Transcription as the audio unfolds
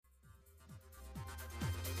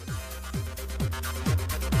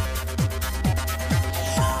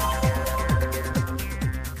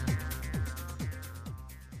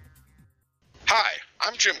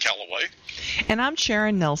Jim Calloway. And I'm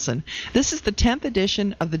Sharon Nelson. This is the 10th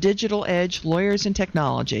edition of the Digital Edge Lawyers and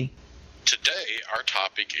Technology. Today, our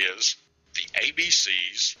topic is the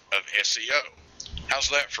ABCs of SEO. How's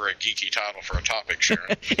that for a geeky title for a topic,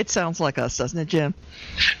 Sharon? It sounds like us, doesn't it, Jim?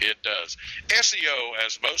 It does. SEO,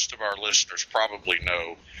 as most of our listeners probably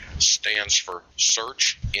know, stands for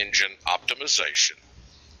Search Engine Optimization.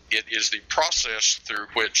 It is the process through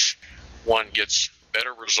which one gets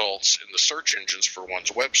better results in the search engines for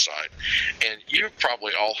one's website. And you've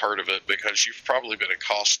probably all heard of it because you've probably been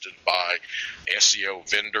accosted by SEO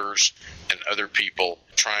vendors and other people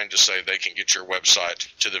trying to say they can get your website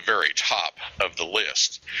to the very top of the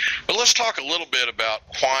list. But let's talk a little bit about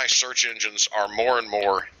why search engines are more and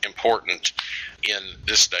more important in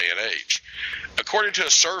this day and age. According to a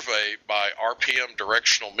survey by RPM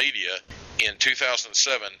Directional Media in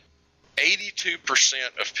 2007,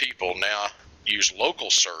 82% of people now use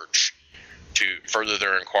local search to further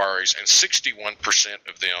their inquiries, and 61%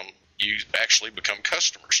 of them actually become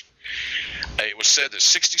customers. It was said that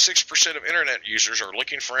 66% of internet users are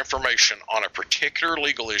looking for information on a particular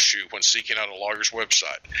legal issue when seeking out a lawyer's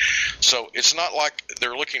website. So it's not like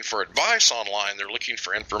they're looking for advice online, they're looking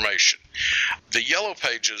for information. The Yellow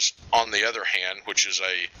Pages, on the other hand, which is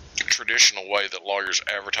a traditional way that lawyers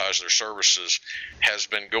advertise their services, has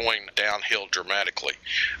been going downhill dramatically.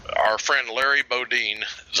 Our friend Larry Bodine,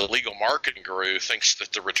 the legal marketing guru, thinks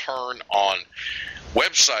that the return on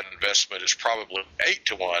website investment is probably 8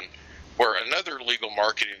 to 1, where another legal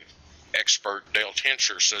marketing expert, Dale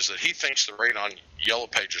Tincher, says that he thinks the rate on Yellow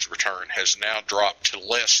Pages return has now dropped to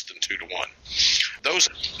less than 2 to 1. Those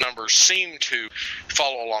numbers seem to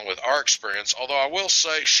follow along with our experience, although I will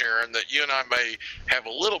say, Sharon, that you and I may have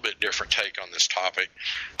a little bit different take on this topic.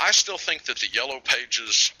 I still think that the Yellow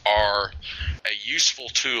Pages are a useful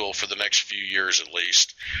tool for the next few years at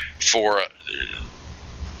least for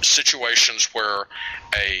situations where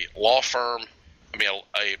a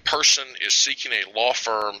person is seeking a law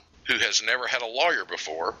firm who has never had a lawyer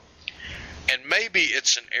before, and maybe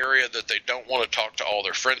it's an area that they don't want to talk to all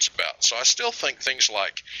their friends about. So I still think things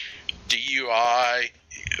like DUI,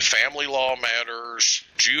 family law matters,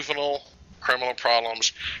 juvenile criminal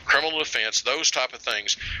problems, criminal defense, those type of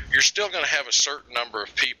things, you're still going to have a certain number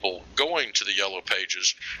of people going to the Yellow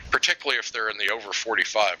Pages, particularly if they're in the over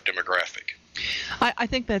 45 demographic. I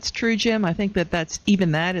think that's true, Jim. I think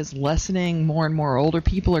that is lessening. More and more older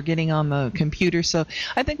people are getting on the computer. So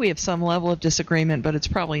I think we have some level of disagreement, but it's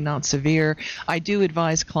probably not severe. I do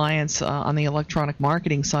advise clients on the electronic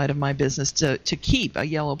marketing side of my business to keep a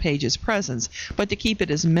Yellow Pages presence, but to keep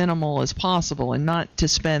it as minimal as possible and not to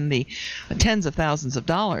spend the tens of thousands of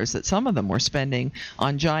dollars that some of them were spending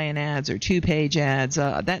on giant ads or two-page ads.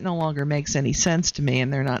 That no longer makes any sense to me,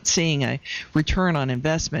 and they're not seeing a return on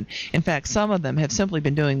investment. In fact, some of them have simply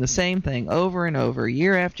been doing the same thing over and over,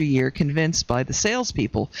 year after year, convinced by the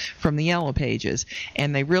salespeople from the Yellow Pages,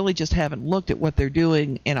 and they really just haven't looked at what they're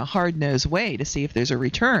doing in a hard-nosed way to see if there's a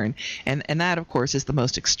return. And that, of course, is the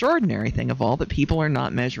most extraordinary thing of all, that people are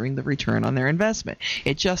not measuring the return on their investment.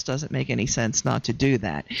 It just doesn't make any sense not to do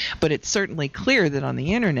that. But it's certainly clear that on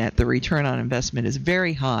the Internet, the return on investment is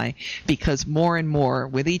very high, because more and more,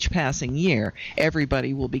 with each passing year,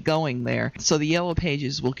 everybody will be going there. So the Yellow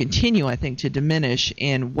Pages will continue, I think, to diminish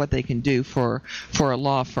in what they can do for a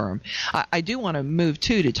law firm. I do want to move,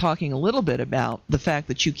 too, to talking a little bit about the fact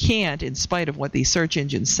that you can't, in spite of what these search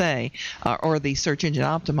engines say, or the search engine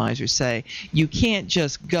optimizers say, you can't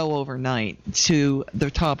just go overnight to the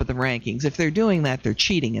top of the rankings. If they're doing that, they're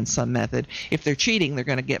cheating in some method. If they're cheating, they're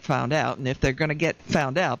going to get found out, and if they're going to get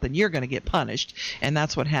found out, then you're going to get punished, and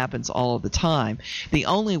that's what happens all of the time. The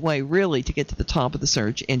only way, really, to get to the top of the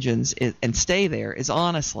search engines and stay there is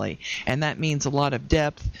honestly, and that means a lot of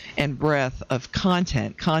depth and breadth of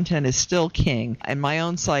content. Content is still king. And my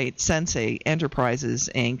own site, Sensei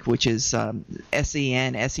Enterprises Inc., which is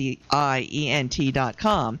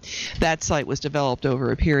SENSEIENT.com, that site was developed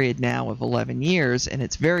over a period now of 11 years, and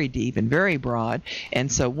it's very deep and very broad.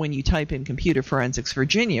 And so when you type in Computer Forensics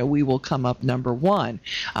Virginia, we will come up number one,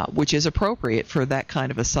 which is appropriate for that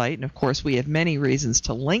kind of a site. And of course, we have many reasons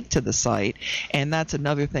to link to the site, and that's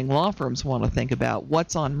another thing law firms want to think about.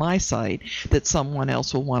 What's on my site that someone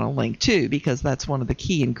else will want to link to, because that's one of the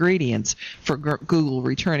key ingredients for Google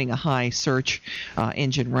returning a high search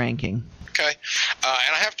engine ranking. Okay.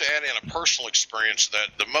 And I have to add in a personal experience that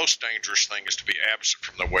the most dangerous thing is to be absent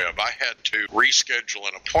from the web. I had to reschedule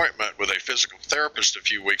an appointment with a physical therapist a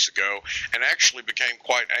few weeks ago and actually became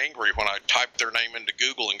quite angry when I typed their name into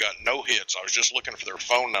Google and got no hits. I was just looking for their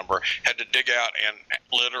phone number, had to dig out and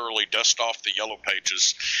literally dust off the yellow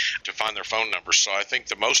pages to find their phone number. So I think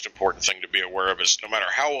the most important thing to be aware of is no matter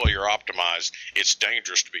how well you're optimized, it's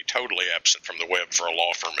dangerous to be totally absent from the web for a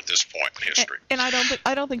law firm at this point in history. And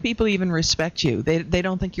I don't think people even respect you. They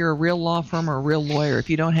don't think you're a real law firm or a real lawyer if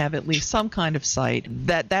you don't have at least some kind of site.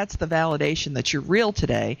 That's the validation that you're real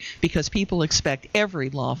today, because people expect every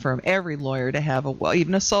law firm, every lawyer to have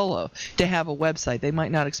even a solo, to have a website. They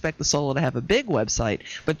might not expect the solo to have a big website,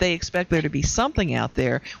 but they expect there to be something out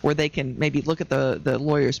there where they can maybe look at the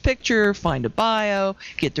lawyer's picture, find a bio,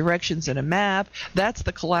 get directions and a map. That's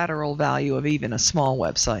the collateral value of even a small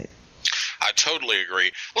website. I totally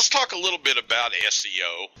agree. Let's talk a little bit about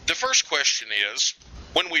SEO. The first question is,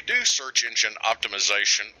 when we do search engine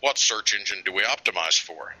optimization, what search engine do we optimize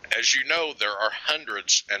for? As you know, there are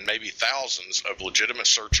hundreds and maybe thousands of legitimate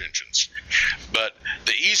search engines. But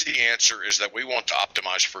the easy answer is that we want to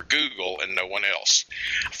optimize for Google and no one else.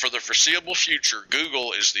 For the foreseeable future,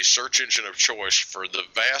 Google is the search engine of choice for the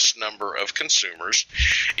vast number of consumers.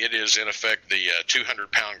 It is, in effect, the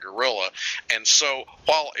 200-pound gorilla. And so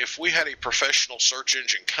while if we had a professional search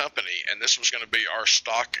engine company and this was going to be our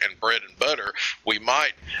stock and bread and butter, we might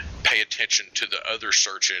pay attention to the other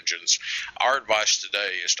search engines. Our advice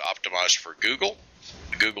today is to optimize for Google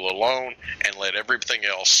alone, and let everything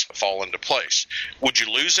else fall into place. Would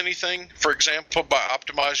you lose anything, for example, by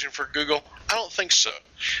optimizing for Google? I don't think so.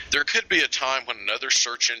 There could be a time when another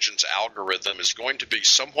search engine's algorithm is going to be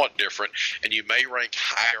somewhat different, and you may rank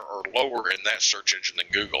higher or lower in that search engine than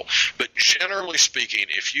Google. But generally speaking,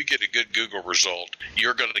 if you get a good Google result,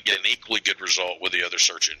 you're going to get an equally good result with the other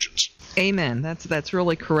search engines. Amen. That's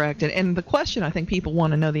really correct. And the question I think people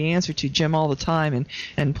want to know the answer to, Jim, all the time,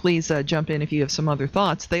 and please jump in if you have some other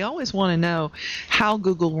thoughts. They always want to know how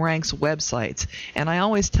Google ranks websites. And I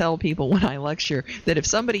always tell people when I lecture that if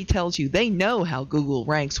somebody tells you they know how Google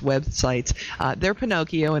ranks websites, they're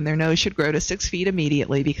Pinocchio and their nose should grow to 6 feet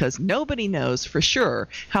immediately, because nobody knows for sure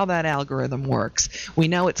how that algorithm works. We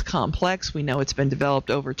know it's complex. We know it's been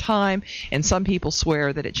developed over time. And some people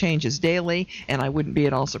swear that it changes daily, and I wouldn't be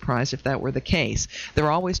at all surprised if that were the case.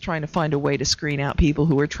 They're always trying to find a way to screen out people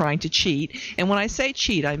who are trying to cheat. And when I say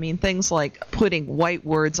cheat, I mean things like putting white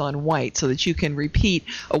words on white so that you can repeat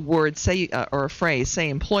a word, say, or a phrase, say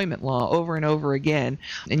employment law, over and over again,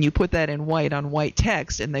 and you put that in white on white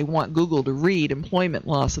text, and they want Google to read employment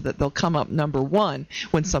law so that they'll come up number one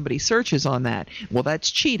when somebody searches on that. Well, that's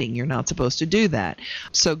cheating. You're not supposed to do that.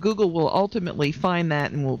 So Google will ultimately find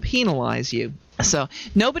that and will penalize you. So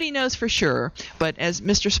nobody knows for sure, but as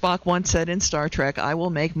Mr. Spock once said in Star Trek, I will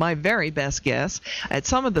make my very best guess at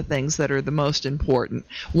some of the things that are the most important.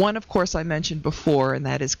 One, of course, I mentioned before, and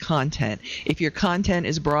that is content. If your content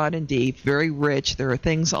is broad and deep, very rich, there are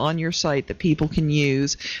things on your site that people can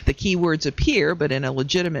use. The keywords appear, but in a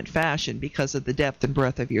legitimate fashion because of the depth and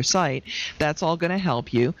breadth of your site. That's all going to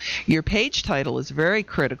help you. Your page title is very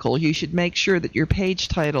critical. You should make sure that your page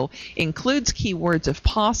title includes keywords if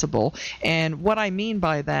possible, and what I mean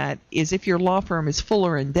by that is if your law firm is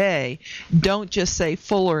Fuller and Day, don't just say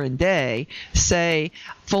Fuller and Day. Say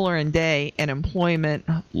Fuller and Day, an employment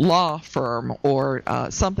law firm, or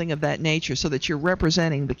something of that nature, so that you're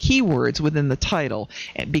representing the keywords within the title,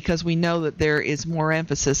 because we know that there is more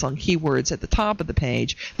emphasis on keywords at the top of the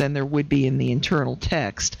page than there would be in the internal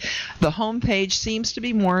text. The home page seems to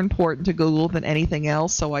be more important to Google than anything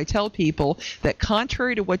else, so I tell people that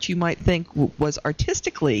contrary to what you might think was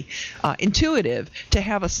artistically intuitive to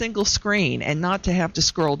have a single screen and not to have to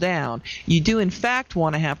scroll down, you do in fact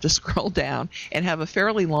want to have to scroll down and have a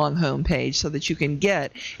fairly long home page so that you can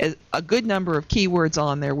get a good number of keywords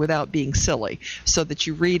on there without being silly, so that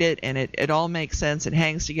you read it and it all makes sense and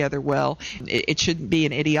hangs together well. It shouldn't be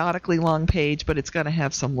an idiotically long page, but it's going to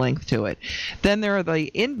have some length to it. Then there are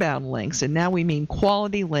the inbound links, and now we mean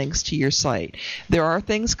quality links to your site. There are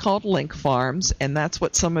things called link farms, and that's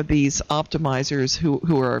what some of these optimizers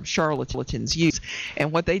who are charlatans use.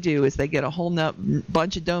 And what they do is they get a whole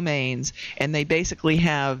bunch of domains, and they basically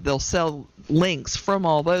they'll sell links from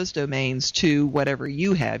all those domains to whatever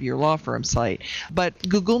you have, your law firm site. But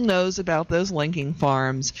Google knows about those linking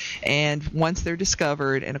farms, and once they're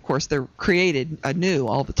discovered, and of course they're created anew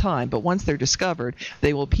all the time, but once they're discovered,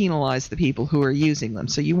 they will penalize the people who are using them.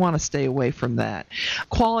 So you want to stay away from that.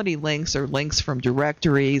 Quality links are links from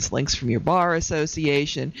directories, links from your bar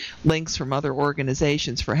association, links from other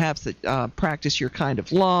organizations perhaps that practice your kind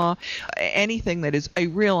of law, anything that is a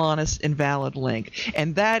real honest and valid link.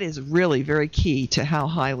 And that is really very key to how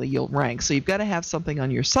highly you'll rank. So you've got to have something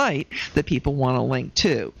on your site that people want to link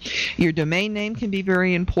to. Your domain name can be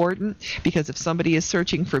very important, because if somebody is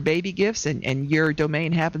searching for baby gifts and your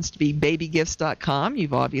domain happens to be babygifts.com,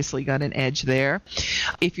 you've obviously got an edge there.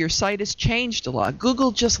 If your site has changed a lot,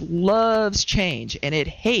 Google just loves change and it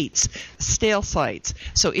hates stale sites.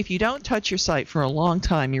 So if you don't touch your site for a long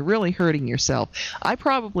time, you're really hurting yourself. I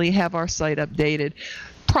probably have our site updated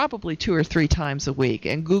probably 2 or 3 times a week,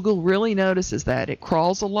 and Google really notices that. It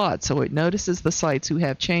crawls a lot, so it notices the sites who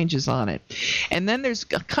have changes on it. And then there's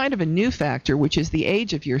kind of a new factor, which is the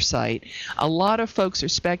age of your site. A lot of folks are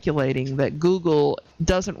speculating that Google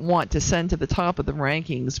doesn't want to send to the top of the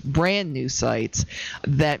rankings brand new sites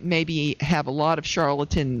that maybe have a lot of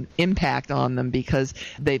charlatan impact on them, because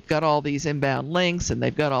they've got all these inbound links and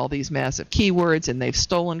they've got all these massive keywords and they've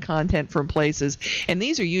stolen content from places. And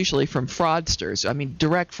these are usually from fraudsters. I mean,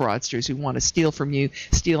 direct fraudsters who want to steal from you,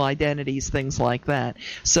 steal identities, things like that.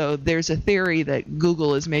 So there's a theory that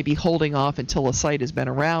Google is maybe holding off until a site has been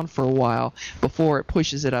around for a while before it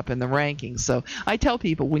pushes it up in the rankings. So I tell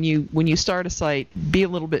people, when you start a site, be a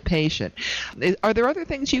little bit patient. Are there other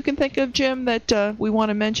things you can think of, Jim, that we want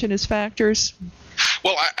to mention as factors?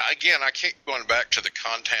 Well, I keep going back to the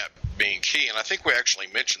content being key, and I think we actually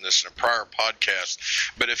mentioned this in a prior podcast,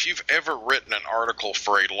 but if you've ever written an article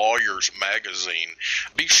for a lawyer's magazine,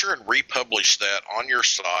 be sure and republish that on your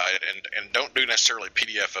site, and don't do necessarily a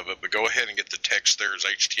PDF of it, but go ahead and get the text there as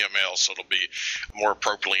HTML so it'll be more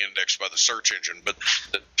appropriately indexed by the search engine. But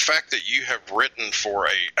the fact that you have written for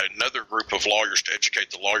another group of lawyers to educate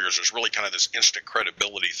the lawyers is really kind of this instant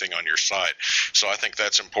credibility thing on your site. So I think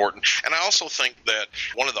that's important. And I also think that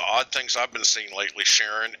one of the odd things I've been seeing lately,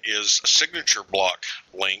 Sharon, is signature block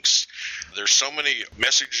links. There's so many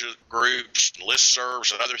message groups,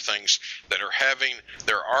 listservs, and other things that are having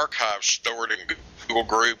their archives stored in Google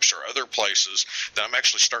Groups or other places that I'm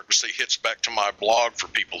actually starting to see hits back to my blog for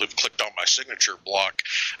people who've clicked on my signature block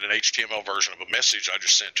in an HTML version of a message I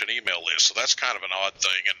just sent to an email list. So that's kind of an odd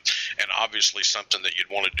thing, and obviously something that you'd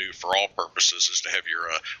want to do for all purposes is to have your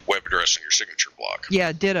web address in your signature block.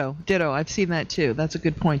 Yeah, ditto. I've seen that too. That's a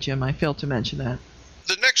good point, Jim. I failed to mention that.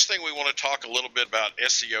 The next thing we want to talk a little bit about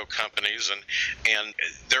SEO companies, and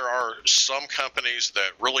there are some companies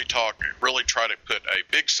that really try to put a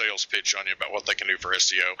big sales pitch on you about what they can do for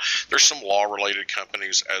SEO. There's some law-related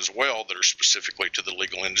companies as well that are specifically to the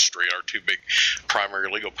legal industry. Our 2 big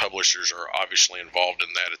primary legal publishers are obviously involved in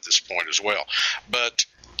that at this point as well. But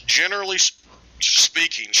generally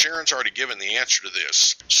speaking, Sharon's already given the answer to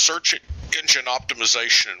this. Search engine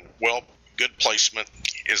optimization, good placement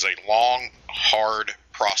is a long, hard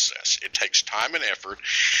process. It takes time and effort,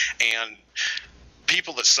 and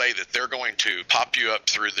people that say that they're going to pop you up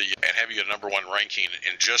and have you a number 1 ranking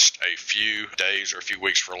in just a few days or a few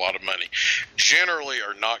weeks for a lot of money generally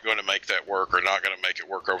are not going to make that work, or not going to make it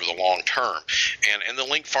work over the long term. And the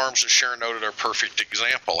link farms, as Sharon noted, are a perfect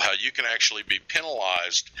example how you can actually be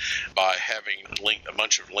penalized by having a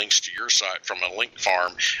bunch of links to your site from a link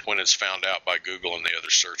farm when it's found out by Google and the other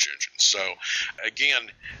search engines. So again,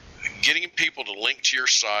 getting people to link to your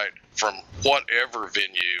site from whatever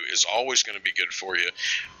venue is always going to be good for you.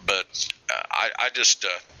 But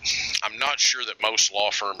I'm not sure that most law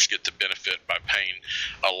firms get the benefit by paying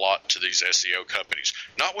a lot to these SEO companies,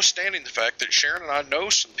 notwithstanding the fact that Sharon and I know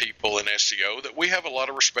some people in SEO that we have a lot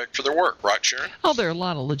of respect for their work. Right, Sharon? Oh, there are a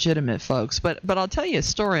lot of legitimate folks. But I'll tell you a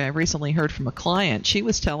story I recently heard from a client. She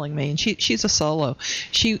was telling me, and she's a solo,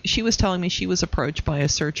 she was telling me she was approached by a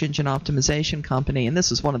search engine optimization company, and this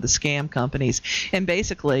was one of the scam companies. And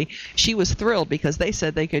basically, she was thrilled because they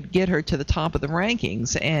said they could get her to the top of the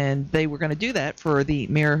rankings, and they were going to do that for the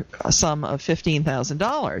mere sum of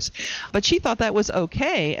 $15,000. But she thought that was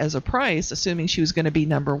okay as a price, assuming she was going to be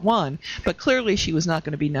number 1. But clearly she was not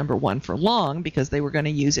going to be number 1 for long, because they were going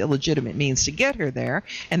to use illegitimate means to get her there,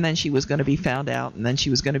 and then she was going to be found out, and then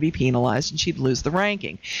she was going to be penalized, and she'd lose the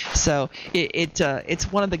ranking. So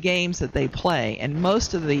it's one of the games that they play, and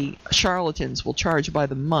most of the charlatans will charge by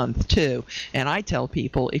the month too. And I tell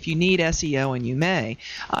people, if you need SEO, and you may,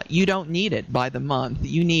 you don't need it by the month.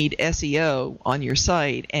 You need SEO on your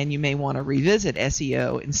site, and you may want to revisit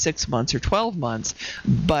SEO in 6 months or 12 months,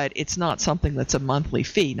 but it's not something that's a monthly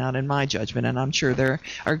fee, not in my judgment. And I'm sure there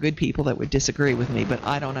are good people that would disagree with me, but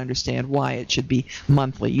I don't understand why it should be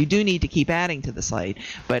monthly. You do need to keep adding to the site,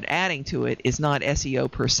 but adding to it is not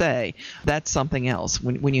SEO per se. That's something else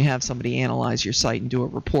when you have somebody analyze your site and do a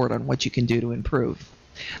report on what you can do to improve.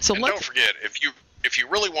 So don't forget, if you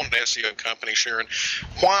really want an SEO company, Sharon,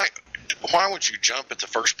 why why would you jump at the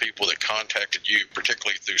first people that contacted you,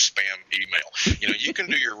 particularly through spam email? You can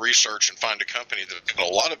do your research and find a company that's got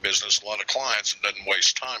a lot of business, a lot of clients, and doesn't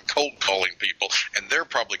waste time cold calling people, and they're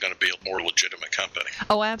probably going to be a more legitimate company.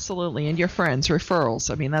 Oh, absolutely. And your friends,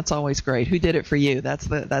 referrals. I mean, that's always great. Who did it for you? That's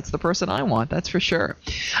the person I want. That's for sure.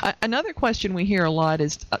 Another question we hear a lot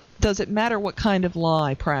is, does it matter what kind of law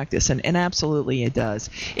I practice? And absolutely it does.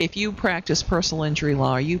 If you practice personal injury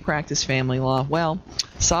law or you practice family law, well,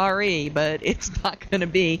 sorry, but it's not going to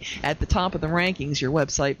be at the top of the rankings, your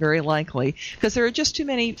website, very likely, because there are just too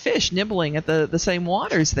many fish nibbling at the same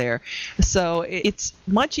waters there. So it's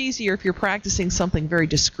much easier if you're practicing something very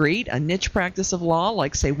discreet, a niche practice of law,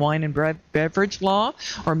 like, say, wine and beverage law,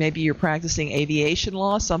 or maybe you're practicing aviation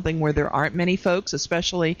law, something where there aren't many folks,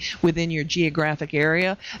 especially within your geographic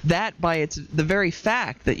area. That, by the very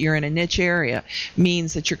fact that you're in a niche area,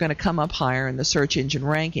 means that you're going to come up higher in the search engine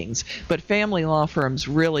rankings. But family law firms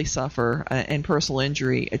really suffer, and personal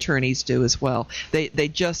injury attorneys do as well. They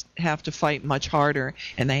just have to fight much harder,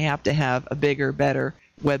 and they have to have a bigger, better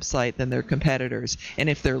website than their competitors. And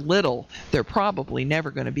if they're little, they're probably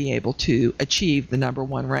never going to be able to achieve the number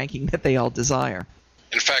one ranking that they all desire.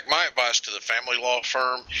 In fact, my advice to the family law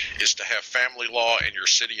firm is to have family law in your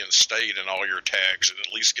city and state and all your tags, and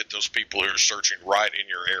at least get those people who are searching right in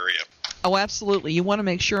your area. Oh, absolutely. You want to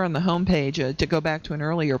make sure on the homepage, to go back to an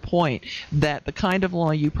earlier point, that the kind of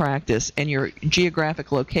law you practice and your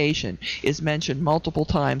geographic location is mentioned multiple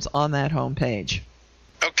times on that homepage.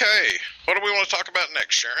 Okay. What do we want to talk about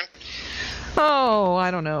next, Sharon? Oh,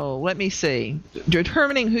 I don't know. Let me see.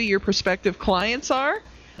 Determining who your prospective clients are.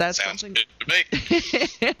 That's sounds something. Good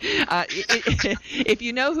to me. If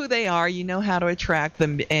you know who they are, you know how to attract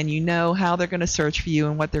them, and you know how they're going to search for you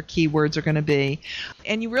and what their keywords are going to be.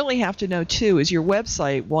 And you really have to know, too, is your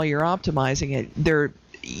website, while you're optimizing it,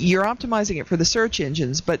 you're optimizing it for the search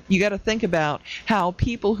engines, but you got to think about how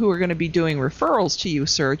people who are going to be doing referrals to you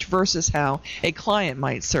search versus how a client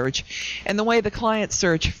might search. And the way the client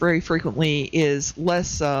search very frequently is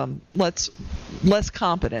less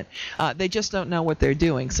competent. They just don't know what they're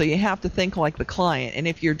doing. So you have to think like the client. And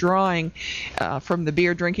if you're drawing from the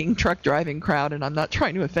beer drinking, truck driving crowd, and I'm not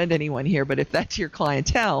trying to offend anyone here, but if that's your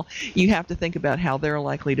clientele, you have to think about how they're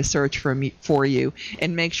likely to search for you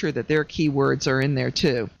and make sure that their keywords are in there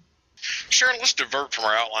too. Sharon, let's divert from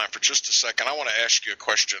our outline for just a second. I want to ask you a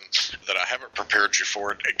question that I haven't prepared you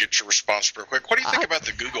for and get your response real quick. What do you think about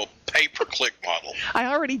the Google pay-per-click model? I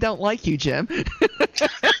already don't like you, Jim.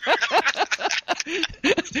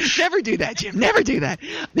 Never do that, Jim. Never do that.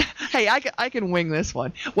 Hey, I can wing this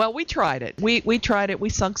one. Well, we tried it. We tried it. We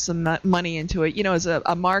sunk some money into it. As a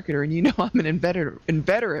marketer, and I'm an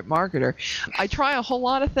inveterate marketer, I try a whole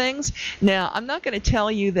lot of things. Now, I'm not going to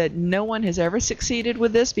tell you that no one has ever succeeded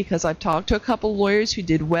with this, because I've talked to a couple lawyers who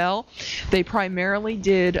did well. They primarily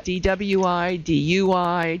did DWI,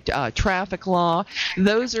 DUI, traffic law.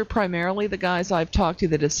 Those are primarily the guys I've talked to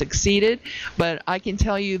that have succeeded. But I can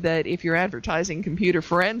tell you that if you're advertising computer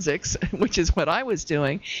forensics, which is what I was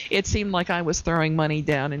doing, it seemed like I was throwing money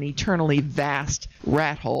down an eternally vast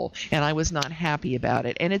rat hole, and I was not happy about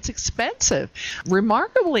it. And it's expensive,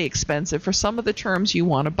 remarkably expensive for some of the terms you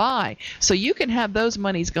want to buy. So you can have those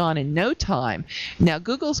monies gone in no time. Now,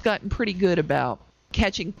 Google's gotten pretty good about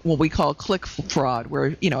catching what we call click fraud,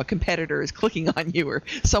 where a competitor is clicking on you or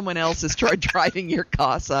someone else is driving your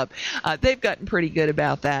costs up. They've gotten pretty good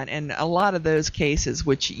about that, and a lot of those cases,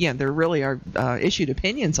 which there really are issued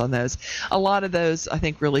opinions on those, a lot of those I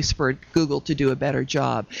think really spurred Google to do a better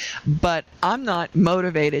job. But I'm not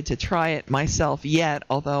motivated to try it myself yet,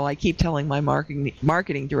 although I keep telling my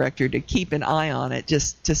marketing director to keep an eye on it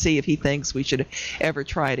just to see if he thinks we should ever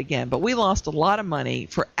try it again. But we lost a lot of money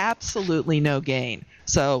for absolutely no gain.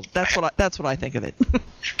 So that's what I think of it.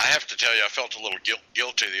 I have to tell you, I felt a little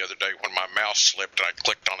guilty the other day when my mouse slipped and I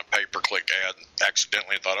clicked on a pay-per-click ad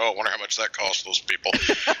accidentally and thought, I wonder how much that cost those people.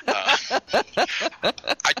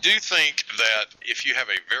 I do think that if you have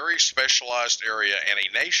a very specialized area and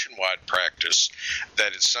a nationwide practice,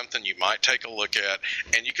 that it's something you might take a look at.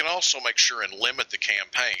 And you can also make sure and limit the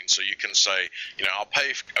campaign. So you can say, I'll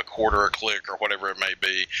pay a quarter a click or whatever it may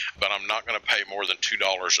be, but I'm not going to pay more than $2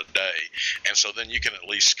 a day. And so then you can at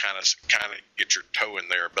least kind of get your toe in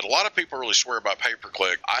there. But a lot of of people really swear about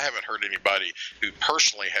pay-per-click. I haven't heard anybody who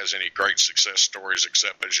personally has any great success stories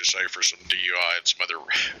except, as you say, for some DUI and some other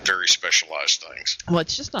very specialized things. Well,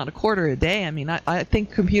 it's just not a quarter a day. I mean, I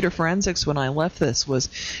think computer forensics when I left this was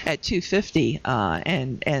at $250,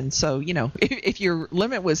 and so, you know, if your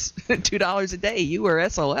limit was $2 a day, you were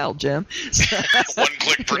SOL, Jim. So, one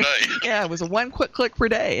click per day. Yeah, it was a one quick click per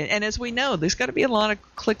day. And as we know, there's got to be a lot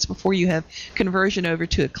of clicks before you have conversion over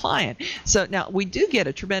to a client. So now we do get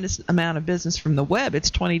a tremendous amount of business from the web. It's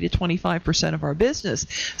 20 to 25% of our business.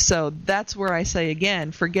 So that's where I say,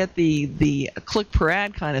 again, forget the click per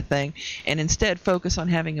ad kind of thing, and instead focus on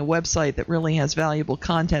having a website that really has valuable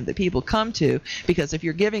content that people come to, because if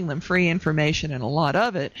you're giving them free information and a lot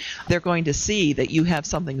of it, they're going to see that you have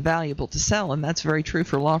something valuable to sell, and that's very true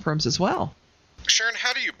for law firms as well. Sharon,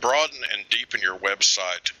 how do you broaden and deepen your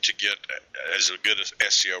website to get as good a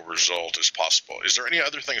SEO result as possible? Is there any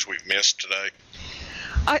other things we've missed today?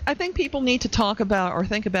 I think people need to talk about or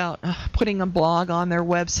think about putting a blog on their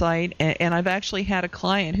website, and I've actually had a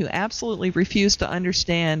client who absolutely refused to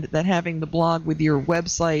understand that having the blog with your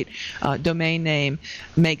website domain name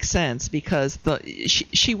makes sense, because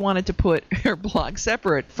she wanted to put her blog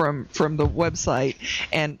separate from the website,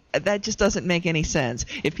 and that just doesn't make any sense.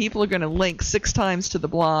 If people are going to link 6 times to the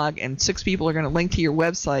blog and 6 people are going to link to your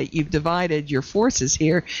website, you've divided your forces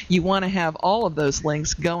here. You want to have all of those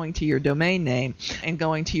links going to your domain name and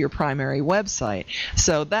going to your primary website.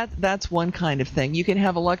 So that's one kind of thing. You can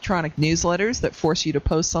have electronic newsletters that force you to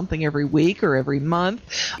post something every week or every month.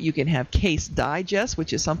 You can have case digests,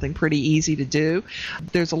 which is something pretty easy to do.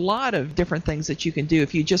 There's a lot of different things that you can do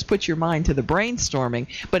if you just put your mind to the brainstorming,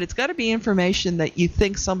 but it's got to be information that you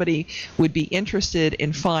think somebody would be interested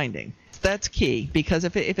in finding. That's key, because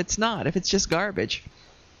if it's just garbage.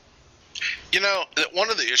 You know, one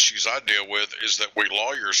of the issues I deal with is that we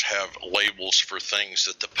lawyers have labels for things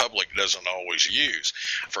that the public doesn't always use.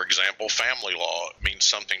 For example, family law means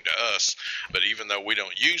something to us, but even though we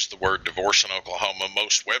don't use the word divorce in Oklahoma,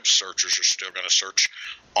 most web searchers are still going to search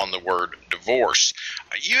on the word divorce.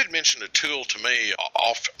 You had mentioned a tool to me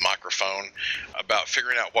off microphone about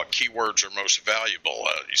figuring out what keywords are most valuable,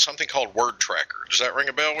 something called Word Tracker. Does that ring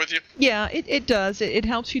a bell with you? Yeah, it does. It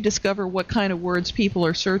helps you discover what kind of words people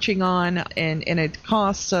are searching on, and it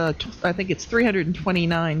costs, I think it's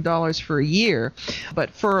 $329 for a year,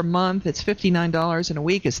 but for a month it's $59, and a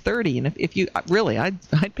week is $30. And if you really, I'd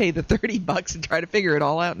pay the $30 and try to figure it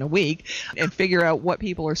all out in a week and figure out what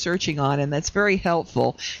people are searching on, and that's very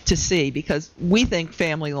helpful to see, because we think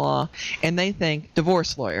family law and they think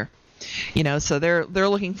divorce lawyer. You know, so they're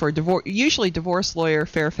looking for usually divorce lawyer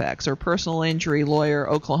Fairfax or personal injury lawyer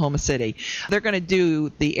Oklahoma City. They're going to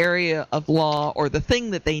do the area of law or the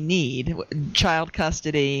thing that they need, child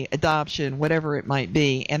custody, adoption, whatever it might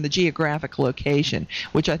be, and the geographic location,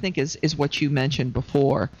 which I think is what you mentioned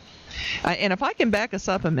before. And if I can back us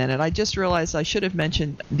up a minute, I just realized I should have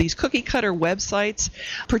mentioned these cookie cutter websites,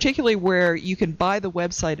 particularly where you can buy the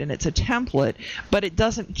website and it's a template, but it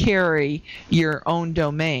doesn't carry your own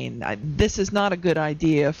domain. This is not a good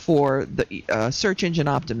idea for the search engine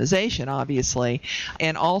optimization, obviously,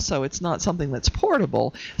 and also it's not something that's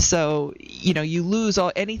portable. So, you know, you lose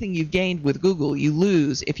anything you've gained with Google, you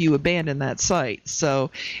lose if you abandon that site.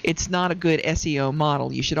 So it's not a good SEO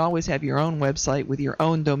model. You should always have your own website with your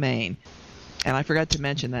own domain. And I forgot to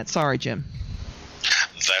mention that. Sorry, Jim.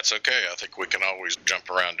 That's okay. I think we can always jump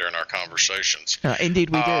around during our conversations.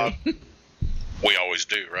 Indeed we do. We always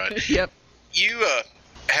do, right? Yep. You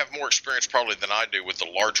have more experience probably than I do with the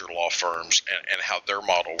larger law firms and how their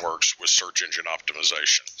model works with search engine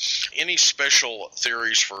optimization. Any special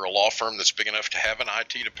theories for a law firm that's big enough to have an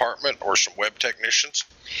IT department or some web technicians?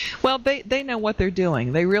 Well, they know what they're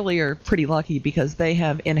doing. They really are pretty lucky because they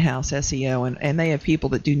have in-house SEO, and they have people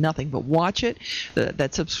that do nothing but watch it,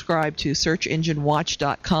 that subscribe to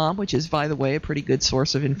searchenginewatch.com, which is, by the way, a pretty good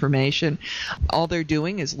source of information. All they're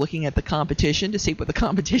doing is looking at the competition to see what the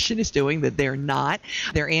competition is doing that they're not.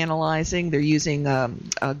 They're analyzing. They're using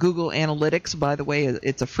Google Analytics. By the way,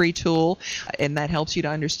 it's a free tool, and that helps you to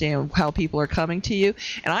understand how people are coming to you.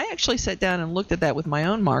 And I actually sat down and looked at that with my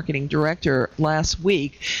own marketing director last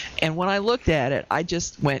week, and when I looked at it, I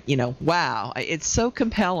just went, wow, it's so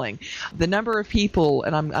compelling. The number of people,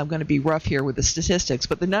 and I'm going to be rough here with the statistics,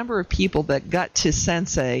 but the number of people that got to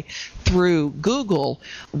Sensei through Google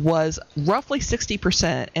was roughly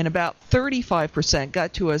 60%, and about 35%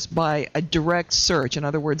 got to us by a direct search. In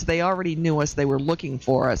other words, they already knew us, they were looking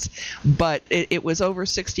for us, but it was over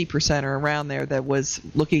 60% or around there that was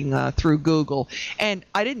looking through Google. And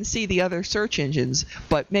I didn't see the other search engines,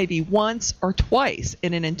 but maybe once or twice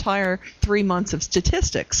in an entire 3 months of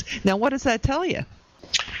statistics. Now, what does that tell you?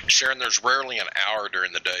 Sharon, there's rarely an hour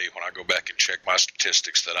during the day when I go back and check my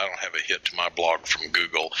statistics that I don't have a hit to my blog from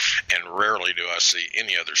Google, and rarely do I see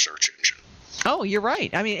any other search engine. Oh, you're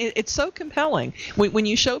right. I mean, it's so compelling. When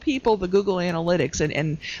you show people the Google Analytics,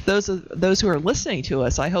 and those who are listening to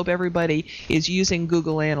us, I hope everybody is using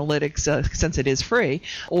Google Analytics since it is free,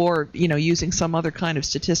 or using some other kind of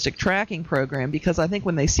statistic tracking program, because I think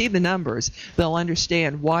when they see the numbers, they'll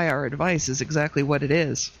understand why our advice is exactly what it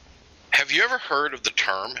is. Have you ever heard of the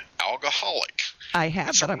term alcoholic? I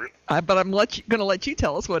have, but I'm going to let you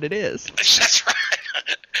tell us what it is. That's right.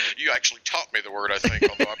 You actually taught me the word, I think,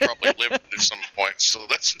 although I probably lived it at some point, so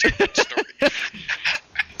that's a different story.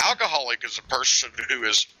 Alcoholic is a person who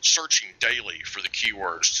is searching daily for the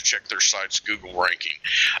keywords to check their site's Google ranking.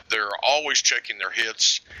 They're always checking their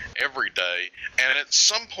hits every day, and at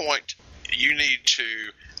some point you need to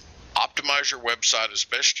optimize your website as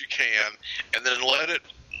best you can, and then let it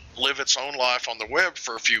live its own life on the web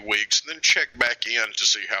for a few weeks, and then check back in to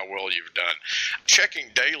see how well you've done. Checking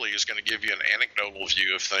daily is going to give you an anecdotal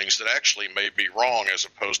view of things that actually may be wrong, as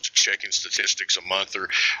opposed to checking statistics a month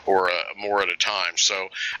or more at a time. So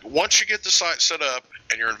once you get the site set up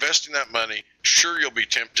and you're investing that money, sure, you'll be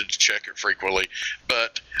tempted to check it frequently,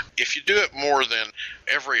 but if you do it more than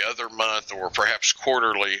every other month or perhaps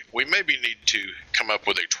quarterly, we maybe need to come up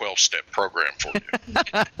with a 12-step program for you.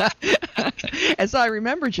 As I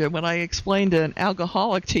remember, Jim, when I explained an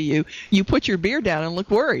alcoholic to you, you put your beer down and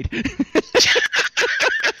looked worried.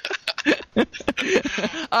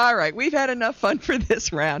 All right, we've had enough fun for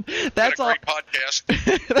this round. That's all. Great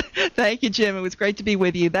podcast. Thank you, Jim. It was great to be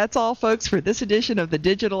with you. That's all, folks, for this edition of the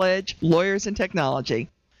Digital Edge, Lawyers and Technology.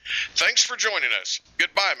 Thanks for joining us.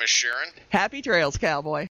 Goodbye, Miss Sharon. Happy trails,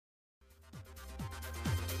 cowboy.